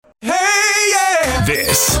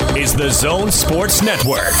This is the Zone Sports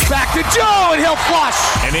Network. Back to Joe, and he'll flush.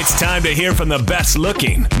 And it's time to hear from the best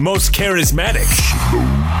looking, most charismatic,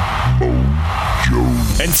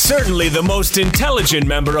 and certainly the most intelligent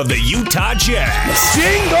member of the Utah Jazz.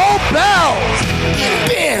 Jingle bells.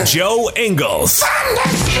 Joe Ingles.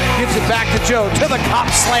 Gives it back to Joe. To the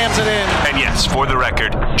cup, slams it in. And yes, for the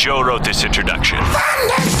record, Joe wrote this introduction.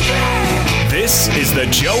 This is the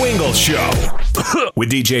Joe Ingles Show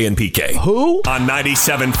with DJ and PK. Who? On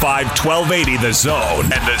 97.5, 1280 The Zone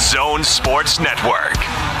and the Zone Sports Network.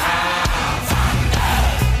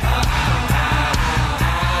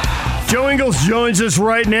 Joe Ingles joins us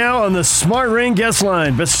right now on the Smart Rain guest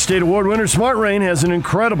line. Best State Award winner Smart Rain has an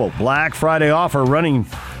incredible Black Friday offer running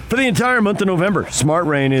for the entire month of November. Smart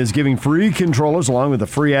Rain is giving free controllers along with a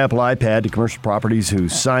free Apple iPad to commercial properties who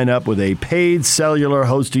sign up with a paid cellular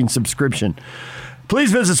hosting subscription.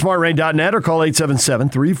 Please visit smartrain.net or call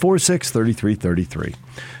 877-346-3333.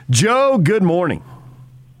 Joe, good morning.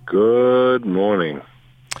 Good morning.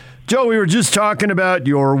 Joe, we were just talking about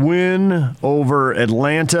your win over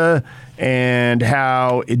Atlanta and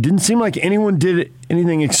how it didn't seem like anyone did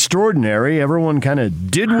anything extraordinary. Everyone kind of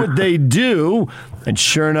did what they do, and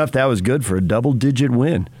sure enough, that was good for a double-digit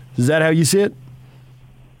win. Is that how you see it?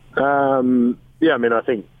 Yeah, I mean, I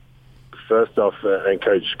think first off, and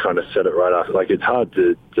Coach kind of said it right after, like it's hard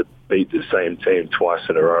to beat the same team twice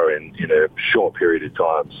in a row in a short period of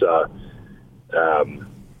time. So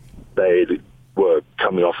they were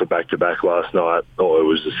coming off a back-to-back last night, or it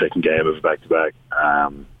was the second game of a back-to-back.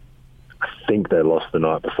 I think they lost the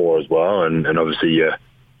night before as well, and obviously you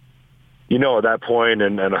know at that point,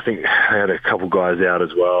 and I think they had a couple guys out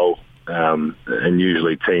as well, and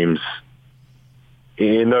usually teams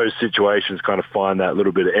in those situations kind of find that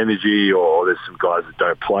little bit of energy, or there's some guys that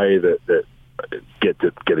don't play that get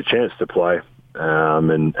a chance to play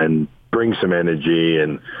and bring some energy.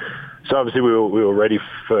 And so obviously we were ready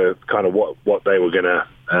for kind of what they were going to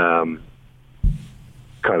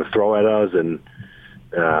kind of throw at us. And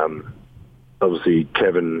obviously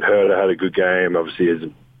Kevin Herter had a good game. Obviously he's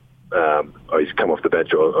come off the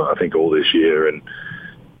bench, I think, all this year, and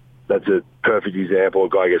that's a perfect example. A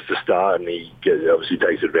guy gets to start and he obviously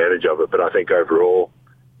takes advantage of it. But I think overall,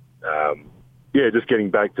 just getting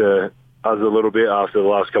back to us a little bit after the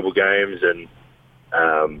last couple of games, and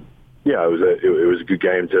it was a good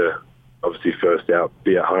game to obviously first out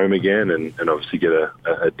be at home again, and obviously get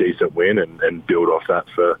a decent win and build off that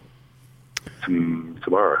for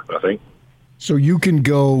tomorrow, I think. So you can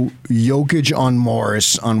go Jokic on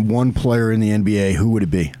Morris on one player in the NBA. Who would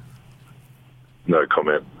it be? No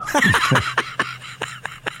comment.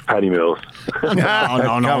 Patty Mills. No,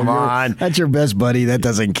 come on. That's your best buddy. That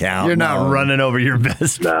doesn't count. You're not running over your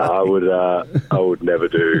best buddy. No, I would never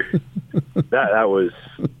do that.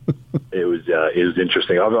 It was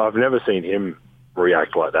interesting. I've never seen him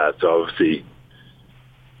react like that. So obviously,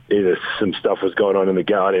 either some stuff was going on in the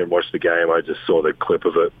game. I didn't watch the game. I just saw the clip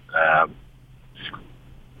of it.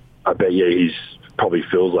 I bet he's probably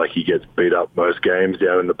feels like he gets beat up most games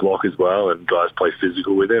down in the block as well, and guys play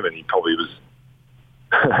physical with him, and he probably was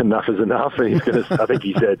enough is enough. And he's going to. I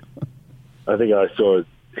think I saw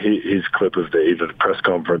his clip of either the press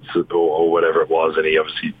conference or whatever it was, and he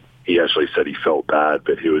actually said he felt bad,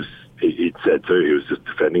 but he'd said too he was just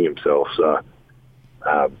defending himself. So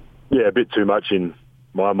a bit too much in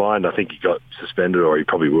my mind. I think he got suspended, or he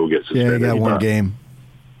probably will get suspended. Yeah, he got one game.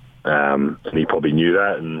 And he probably knew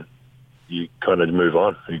that, and you kind of move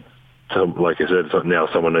on. Like I said, now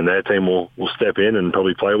someone in their team will step in and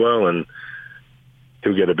probably play well, and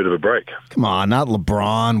he'll get a bit of a break. Come on, not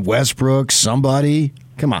LeBron, Westbrook, somebody.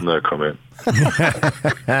 Come on. No comment.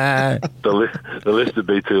 The list would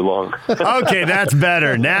be too long. Okay, that's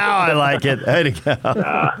better. Now I like it. Way to go.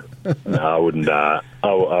 No, I wouldn't. I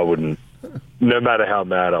wouldn't. No matter how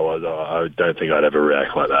mad I was, I don't think I'd ever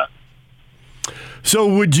react like that. So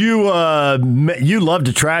would you? You love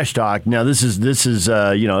to trash talk. Now this is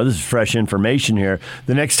fresh information here.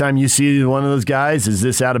 The next time you see one of those guys, is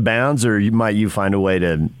this out of bounds, or might you find a way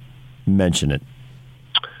to mention it?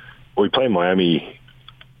 We play Miami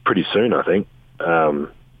pretty soon, I think,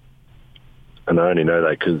 and I only know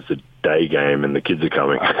that because it's a day game and the kids are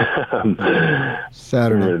coming.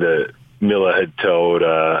 Saturday. Miller had told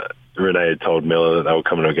Renee had told Miller that they were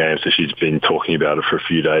coming to a game, so she's been talking about it for a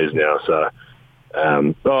few days now. So.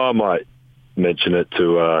 I might mention it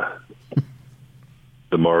to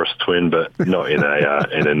the Morris twin, but not in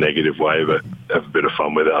a negative way, but have a bit of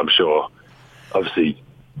fun with it, I'm sure. Obviously,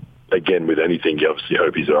 again, with anything, you obviously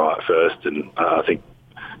hope he's all right first, and I think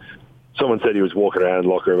someone said he was walking around the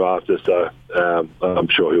locker room after, so I'm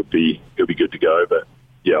sure he'll be good to go. But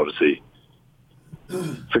yeah, obviously,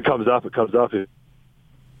 if it comes up, it comes up.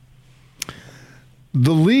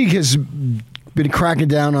 The league has been cracking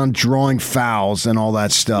down on drawing fouls and all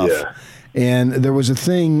that stuff. Yeah. And there was a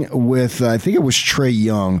thing with, I think it was Trae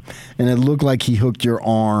Young, and it looked like he hooked your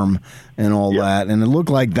arm and all that. And it looked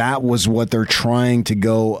like that was what they're trying to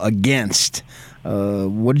go against.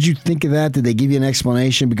 What did you think of that? Did they give you an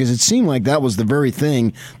explanation? Because it seemed like that was the very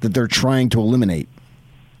thing that they're trying to eliminate.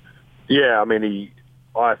 Yeah, I mean,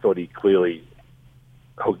 I thought he clearly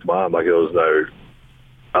hooked my arm, like there was no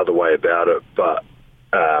other way about it. But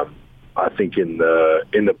I think in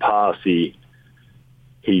the past, he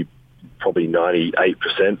probably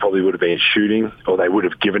 98% probably would have been shooting, or they would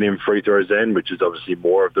have given him free throws then, which is obviously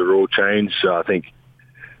more of the rule change. So I think,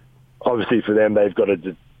 obviously for them, they've got to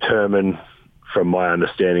determine, from my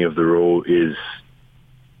understanding of the rule, is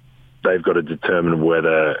they've got to determine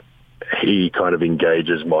whether he kind of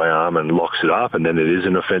engages my arm and locks it up, and then it is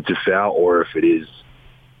an offensive foul, or if it is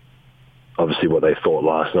obviously what they thought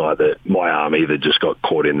last night, that my arm either just got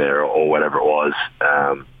caught in there or whatever it was.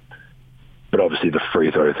 But obviously the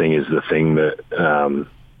free throw thing is the thing that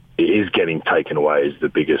is getting taken away, is the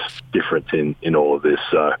biggest difference in all of this.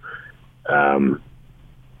 So, I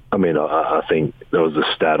mean, I think there was a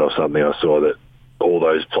stat or something I saw that all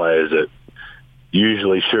those players that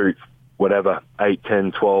usually shoot whatever, 8,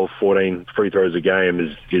 10, 12, 14 free throws a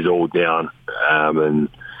game is all down. And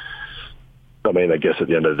I mean, I guess at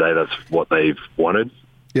the end of the day, that's what they've wanted.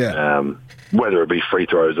 Yeah. Whether it be free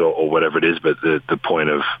throws or whatever it is, but the point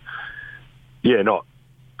of, not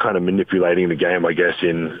kind of manipulating the game, I guess,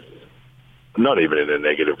 in not even in a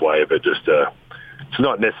negative way, but just it's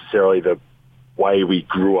not necessarily the way we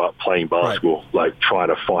grew up playing basketball, like trying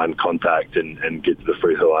to find contact and get to the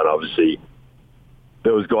free throw line. Obviously,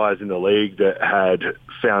 there was guys in the league that had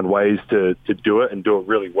found ways to do it and do it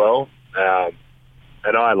really well.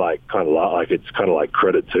 And I it's kind of like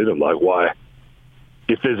credit to them. Like, why,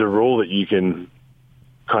 if there's a rule that you can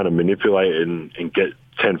kind of manipulate and get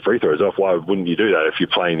 10 free throws off, why wouldn't you do that if you're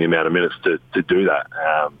playing the amount of minutes to do that?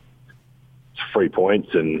 It's 3 points,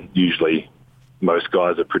 and usually most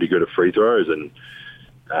guys are pretty good at free throws. And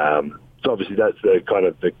so obviously that's the kind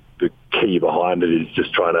of the key behind it, is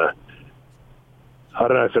just trying to, I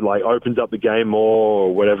don't know if it like opens up the game more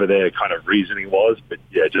or whatever their kind of reasoning was, but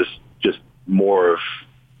just more of,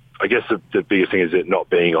 I guess the biggest thing is it not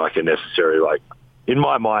being like a necessary, like, in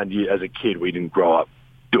my mind, as a kid, we didn't grow up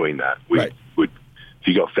doing that. We would, if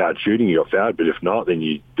you got fouled shooting, you got fouled, but if not, then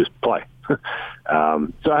you just play. So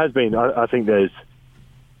it has been, I think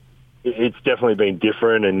it's definitely been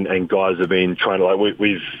different, and guys have been trying to, like,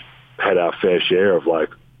 we've had our fair share of, like,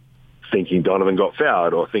 thinking Donovan got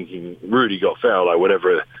fouled or thinking Rudy got fouled, like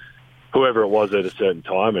whoever it was at a certain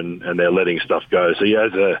time, and they're letting stuff go. So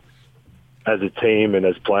as a team and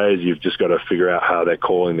as players, you've just got to figure out how they're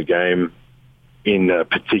calling the game in a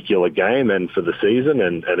particular game and for the season,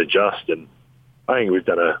 and adjust. And I think we've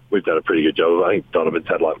done a pretty good job. I think Donovan's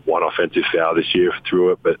had like one offensive foul this year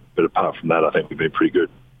through it, but apart from that, I think we've been pretty good.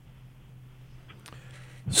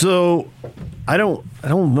 So I don't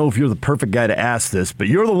know if you're the perfect guy to ask this, but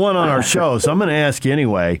you're the one on our show, so I'm going to ask you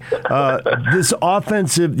anyway. This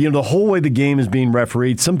offensive, the whole way the game is being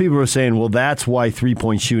refereed, some people are saying, well, that's why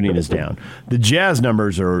three-point shooting is down. The Jazz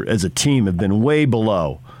numbers as a team have been way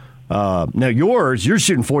below. Now you're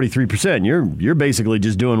shooting 43%. You're basically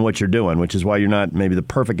just doing what you're doing, which is why you're not maybe the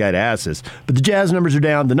perfect guy to ask this. But the Jazz numbers are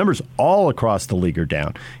down. The numbers all across the league are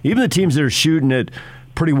down. Even the teams that are shooting it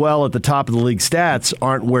pretty well at the top of the league stats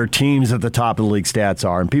aren't where teams at the top of the league stats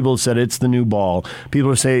are. And people have said it's the new ball.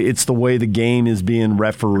 People are saying it's the way the game is being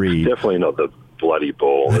refereed. Definitely not the bloody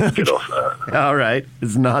ball. Let's get off that. All right.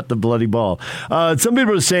 It's not the bloody ball. Some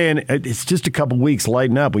people are saying it's just a couple weeks,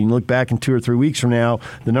 lighten up. When you look back in 2 or 3 weeks from now,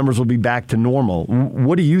 the numbers will be back to normal.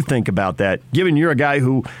 What do you think about that, given you're a guy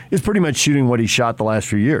who is pretty much shooting what he shot the last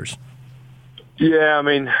few years? Yeah, I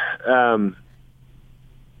mean,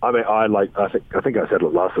 I think I said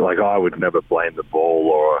it last time, like, I would never blame the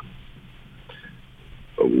ball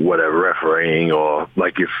or whatever, refereeing, or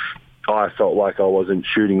like if I felt like I wasn't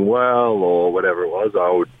shooting well or whatever it was, I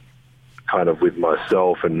would kind of with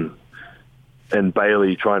myself and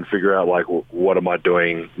Bailey try and figure out, like, what am I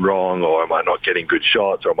doing wrong, or am I not getting good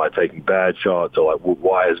shots, or am I taking bad shots, or like,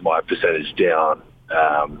 why is my percentage down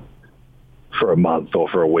for a month or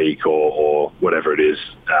for a week or whatever it is.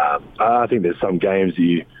 I think there's some games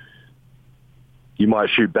you might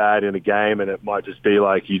shoot bad in a game, and it might just be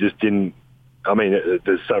like you just didn't. I mean,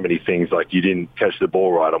 there's so many things, like you didn't catch the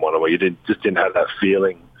ball right on one, or you just didn't have that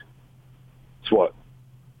feeling. It's what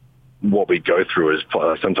we go through is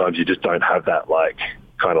sometimes you just don't have that, like,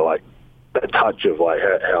 kind of like that touch of like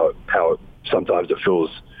how it sometimes it feels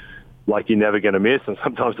like you're never going to miss, and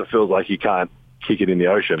sometimes it feels like you can't kick it in the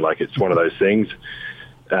ocean. Like it's one of those things.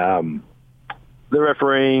 The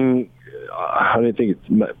refereeing, I don't think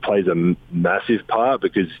it plays a massive part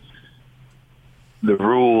because the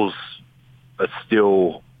rules are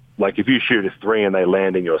still, like if you shoot a 3 and they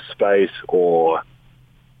land in your space, or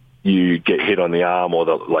you get hit on the arm, or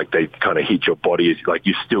they kind of hit your body, like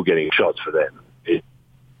you're still getting shots for them.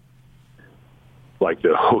 Like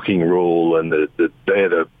the hooking rule, and they're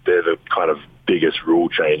the kind of biggest rule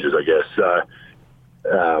changes, I guess. So,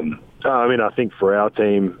 I mean, I think for our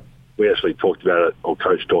team, we actually talked about it, or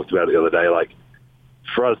Coach talked about it the other day. Like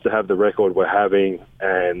for us to have the record we're having,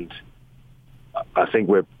 and I think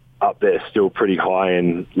we're up there still pretty high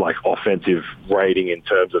in like offensive rating in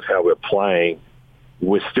terms of how we're playing.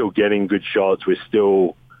 We're still getting good shots. We're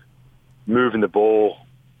still moving the ball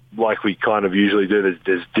like we kind of usually do.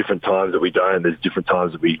 There's different times that we don't. There's different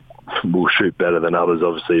times that we will shoot better than others,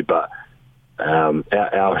 obviously. But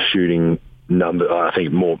our shooting number, I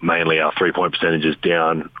think mainly our 3-point percentage is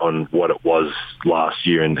down on what it was last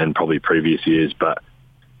year and probably previous years. But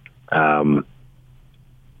the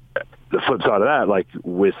flip side of that, like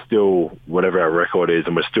we're still, whatever our record is,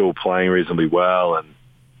 and we're still playing reasonably well and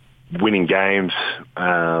winning games.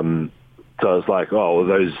 So it's like,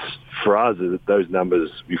 those for us, those numbers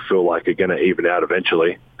we feel like are going to even out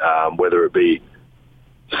eventually, whether it be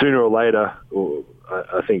sooner or later.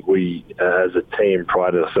 I think we, as a team,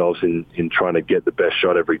 pride ourselves in trying to get the best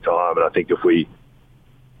shot every time. And I think if we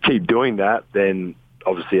keep doing that, then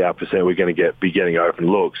obviously our percent we're going to be getting open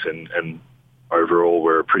looks, and overall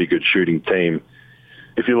we're a pretty good shooting team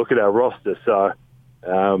if you look at our roster. So,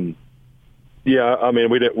 I mean,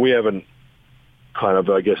 we haven't kind of,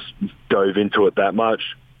 I guess, dove into it that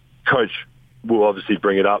much. Coach will obviously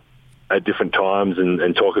bring it up at different times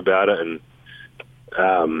and talk about it.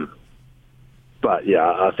 And but yeah,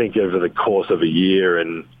 I think over the course of a year,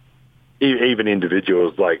 and even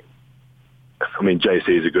individuals, like, I mean,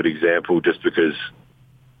 JC is a good example just because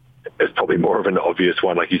it's probably more of an obvious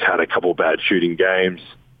one. Like, he's had a couple bad shooting games.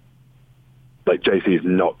 Like, JC is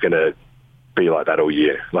not going to be like that all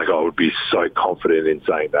year. Like, I would be so confident in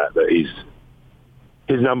saying that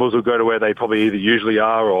his numbers will go to where they probably either usually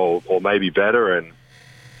are or maybe better. And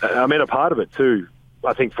I mean, a part of it too,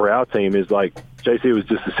 I think for our team is like JC was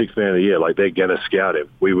just the 6th man of the year. Like, they're going to scout him.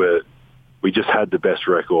 We just had the best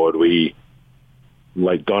record.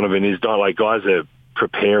 Like Donovan is done. Like, guys are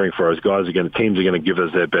preparing for us. Teams are going to give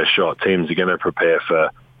us their best shot. Teams are going to prepare for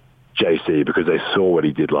JC because they saw what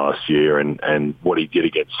he did last year and what he did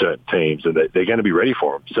against certain teams, and they're going to be ready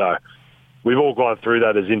for him. So we've all gone through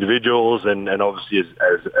that as individuals and obviously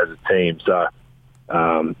as a team. So,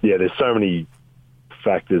 there's so many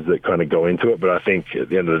factors that kind of go into it. But I think at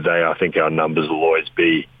the end of the day, I think our numbers will always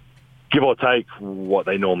be, give or take, what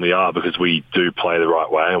they normally are, because we do play the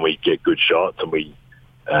right way and we get good shots, and we,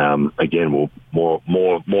 again, will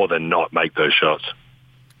more than not make those shots.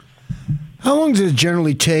 How long does it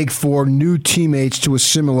generally take for new teammates to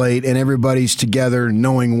assimilate and everybody's together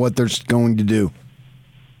knowing what they're going to do?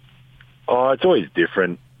 Oh, it's always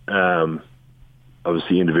different.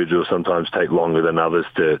 Obviously, individuals sometimes take longer than others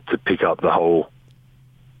to pick up the whole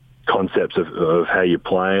concepts of how you're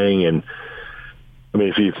playing. And I mean,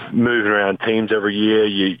 if you've moved around teams every year,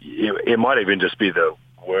 it might even just be the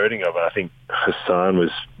wording of it. I think Hassan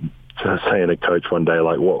was saying to Coach one day,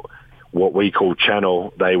 like, what we call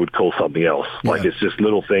channel, they would call something else. Yeah. Like, it's just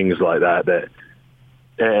little things like that,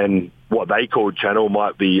 and what they called channel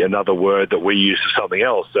might be another word that we use for something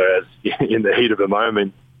else. So as in the heat of the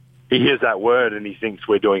moment, he hears that word and he thinks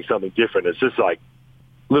we're doing something different. It's just like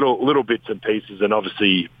little bits and pieces. And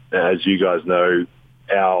obviously, as you guys know,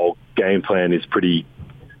 our game plan is pretty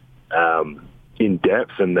in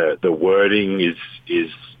depth, and the wording is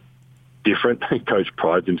different. Coach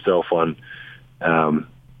prides himself on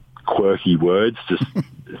quirky words. Just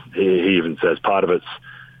he even says part of it's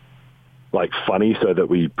like funny, so that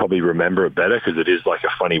we probably remember it better because it is like a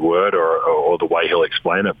funny word, or the way he'll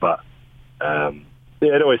explain it. But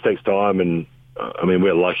it always takes time, and I mean,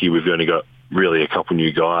 we're lucky we've only got really a couple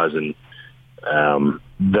new guys, and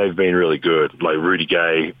they've been really good. Like Rudy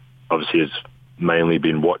Gay obviously has mainly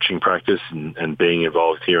been watching practice and being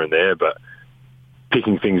involved here and there, but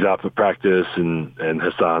picking things up at practice, and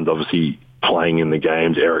Hassan's obviously playing in the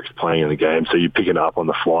games, Eric's playing in the games, so you're picking up on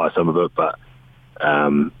the fly some of it. But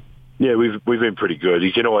we've been pretty good.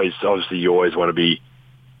 You always want to be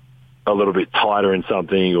a little bit tighter in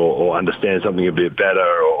something, or understand something a bit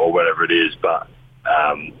better, or whatever it is. But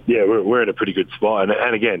we're in a pretty good spot.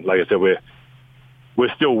 And again, like I said,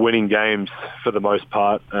 we're still winning games for the most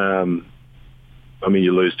part. I mean,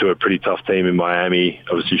 you lose to a pretty tough team in Miami,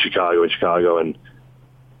 obviously Chicago, and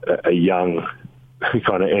a young,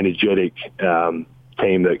 kind of energetic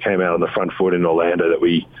team that came out on the front foot in Orlando that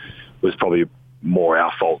was probably more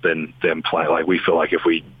our fault than them playing. Like, we feel like if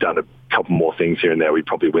we'd done a couple more things here and there, we'd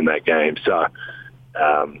probably win that game. So,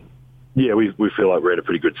 we feel like we're in a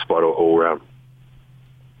pretty good spot all around.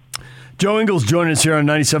 Joe Ingles joining us here on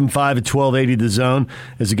 97.5 at 1280 The Zone.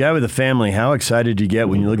 As a guy with a family, how excited do you get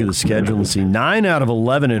when you look at the schedule and see 9 out of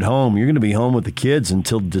 11 at home? You're going to be home with the kids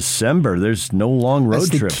until December. There's no long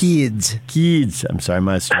road trips. Kids. I'm sorry,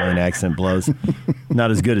 my Australian accent blows.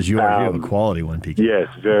 Not as good as yours. You have a quality one, PK. Yes,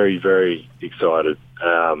 very, very excited.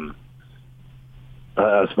 I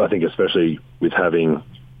think especially with having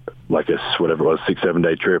like a 6-7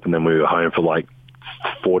 day trip, and then we were home for like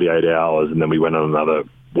 48 hours, and then we went on another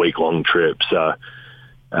week-long trip. So,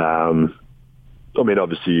 I mean,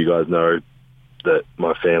 obviously you guys know that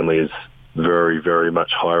my family is very, very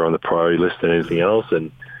much higher on the priority list than anything else. And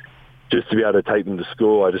just to be able to take them to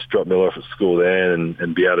school, I just dropped Miller off at school then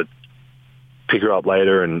and be able to pick her up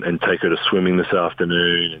later and take her to swimming this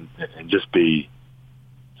afternoon and just be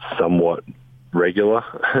somewhat regular.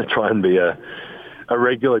 Try and be a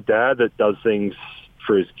regular dad that does things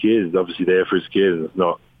for his kids, obviously there for his kids. It's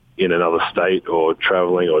not in another state or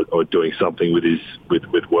traveling or doing something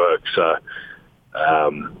with work. So,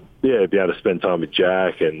 be able to spend time with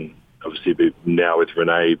Jack, and obviously be now with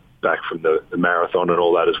Renee back from the marathon and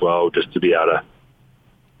all that as well, just to be able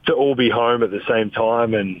to all be home at the same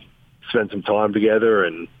time and spend some time together.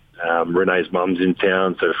 And Renee's mum's in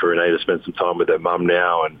town, so for Renee to spend some time with her mum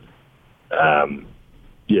now, and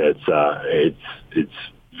it's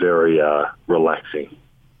very relaxing.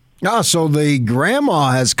 So the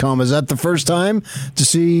grandma has come. Is that the first time to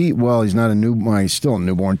see? Well, he's not he's still a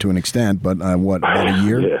newborn to an extent, but about a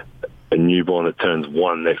year? Yeah, a newborn that turns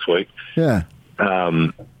 1 next week. Yeah.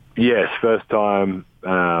 Yes, first time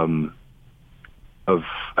of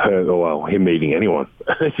him meeting anyone.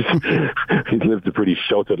 He's lived a pretty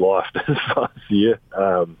sheltered life this past year.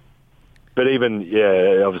 But even,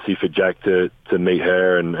 obviously for Jack to meet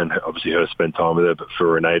her and obviously her to spend time with her, but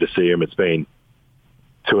for Renee to see him, it's been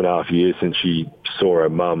 2.5 years since she saw her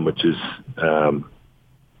mum, which is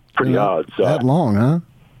pretty hard. So, that long, huh?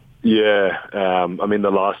 Yeah. I mean,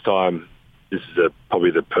 the last time, this is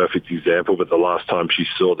probably the perfect example, but the last time she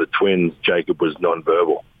saw the twins, Jacob was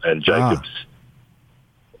nonverbal. And Jacob's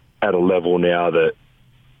at a level now that,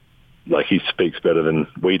 like, he speaks better than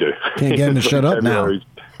we do. Can't get him to shut up now. He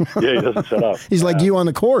doesn't shut up. He's like you on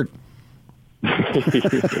the court.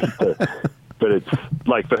 But it's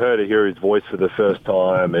like for her to hear his voice for the first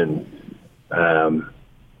time and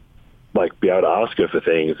like be able to ask her for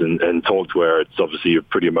things and talk to her. It's obviously a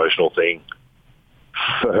pretty emotional thing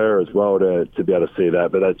for her as well to be able to see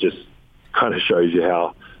that. But that just kind of shows you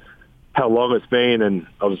how long it's been. And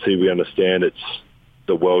obviously we understand it's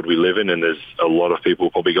the world we live in, and there's a lot of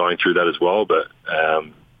people probably going through that as well. But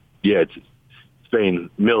it's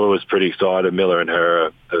been, Miller was pretty excited. Miller and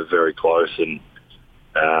her are very close, and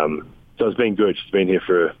so it's been good. She's been here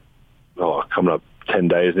for coming up 10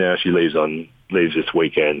 days now. She leaves this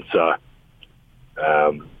weekend. So,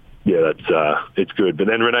 it's good. But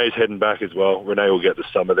then Renee's heading back as well. Renee will get the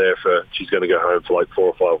summer there she's going to go home for like 4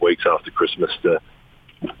 or 5 weeks after Christmas to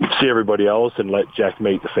see everybody else and let Jack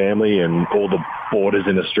meet the family, and all the borders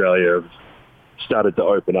in Australia have started to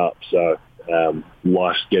open up. So,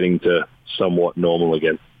 life's getting to somewhat normal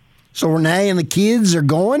again. So Renee and the kids are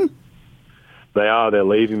going? They are. They're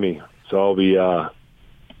leaving me. So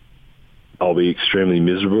I'll be extremely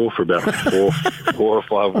miserable for about 4 or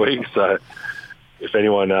 5 weeks. So if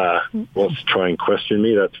anyone wants to try and question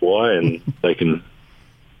me, that's why. And they can,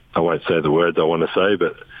 I won't say the words I want to say,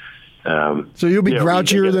 but... so you'll be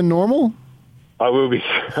grouchier than normal? I will be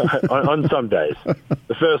on some days.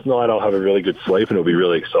 The first night I'll have a really good sleep and it'll be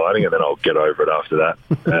really exciting, and then I'll get over it after that.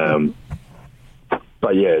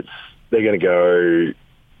 But yeah, they're going to go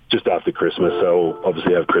just after Christmas, so we'll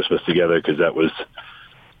obviously have Christmas together because that was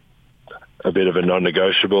a bit of a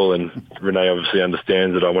non-negotiable, and Renee obviously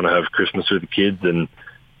understands that I want to have Christmas with the kids, and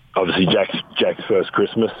obviously Jack's first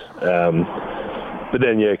Christmas. But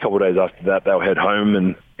then, a couple of days after that, they'll head home,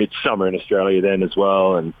 and it's summer in Australia then as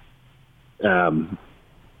well, and I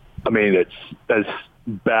mean, it's as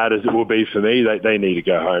bad as it will be for me. They need to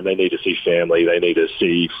go home. They need to see family. They need to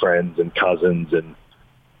see friends and cousins, and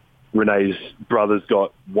Renee's brother's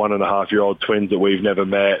got 1.5-year-old twins that we've never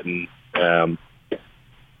met, and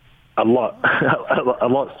a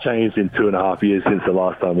lot's changed in 2.5 years since the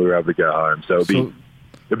last time we were able to go home. So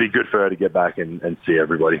it'd be good for her to get back and see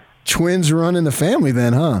everybody. Twins run in the family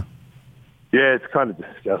then, huh? Yeah, it's kind of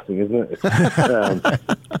disgusting, isn't it?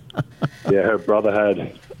 Her brother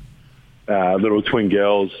had little twin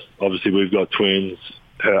girls. Obviously, we've got twins.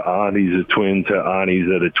 Her aunties are twins. Her aunties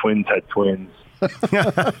that are twins had twins.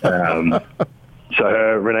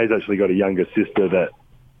 So Renee's actually got a younger sister that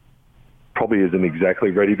probably isn't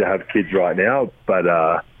exactly ready to have kids right now,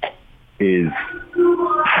 but is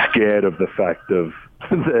scared of the fact of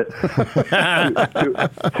that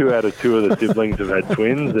two out of two of the siblings have had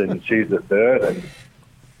twins, and she's the third.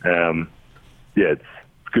 And it's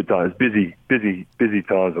good times. Busy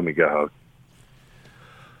times when we go home.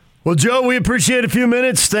 Well, Joe, we appreciate a few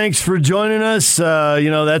minutes. Thanks for joining us.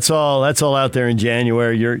 That's all out there in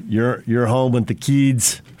January. You're home with the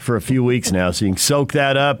kids for a few weeks now, so you can soak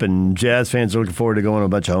that up. And Jazz fans are looking forward to going to a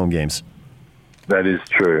bunch of home games. That is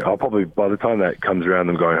true. I'll probably, by the time that comes around,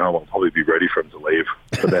 them going home, I'll probably be ready for him to leave.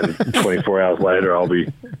 But then 24 hours later, I'll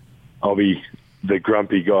be the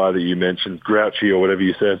grumpy guy that you mentioned, grouchy or whatever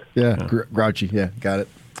you said. Yeah, grouchy. Yeah, got it.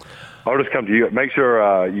 I'll just come to you. Make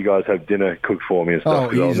sure you guys have dinner cooked for me and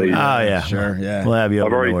stuff. Easy. Yeah. Sure, yeah. We'll have you.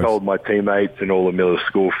 I've already told my teammates and all the Miller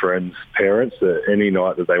School friends' parents that any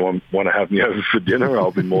night that they want to have me over for dinner, I'll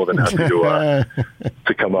be more than happy to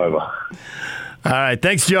come over. All right.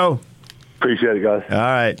 Thanks, Joe. Appreciate it, guys. All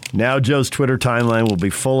right. Now Joe's Twitter timeline will be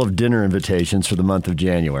full of dinner invitations for the month of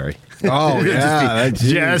January. Oh, yeah.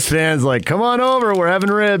 Jazz fans like, come on over. We're having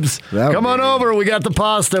ribs. Come on over. We got the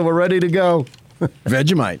pasta. We're ready to go.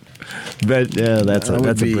 Vegemite. That's a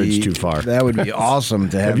bridge too far. That would be awesome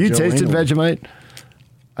to have. Have you Joe tasted Ingles. Vegemite?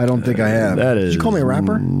 I don't think I have. Did you call me a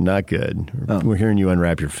rapper? Not good. We're hearing you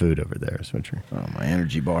unwrap your food over there. Oh, my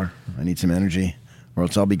energy bar. I need some energy, or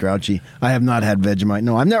else I'll be grouchy. I have not had Vegemite.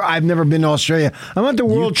 No, I've never been to Australia. I'm not the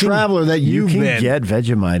world traveler that you've been. You can get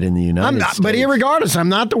Vegemite in the United States. But regardless, I'm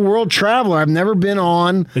not the world traveler. I've never been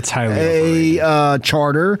on a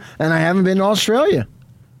charter, and I haven't been to Australia.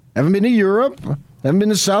 Haven't been to Europe. Haven't been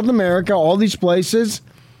to South America. All these places.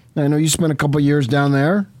 I know you spent a couple of years down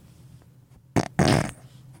there.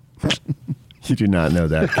 You do not know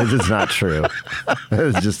that because it's not true.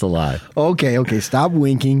 It's just a lie. Okay. Stop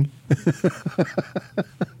winking.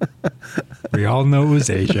 We all know it was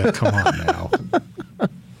Asia. Come on now.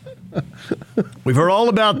 We've heard all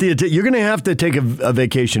about you're going to have to take a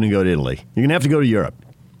vacation and go to Italy. You're going to have to go to Europe.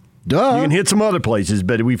 Duh. You can hit some other places,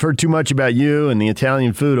 but we've heard too much about you and the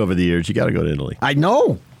Italian food over the years. You got to go to Italy. I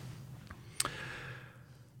know.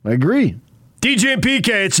 I agree. DJ and PK,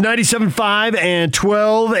 it's 97.5 and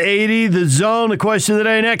 1280 The Zone. The question of the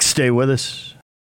day next. Stay with us.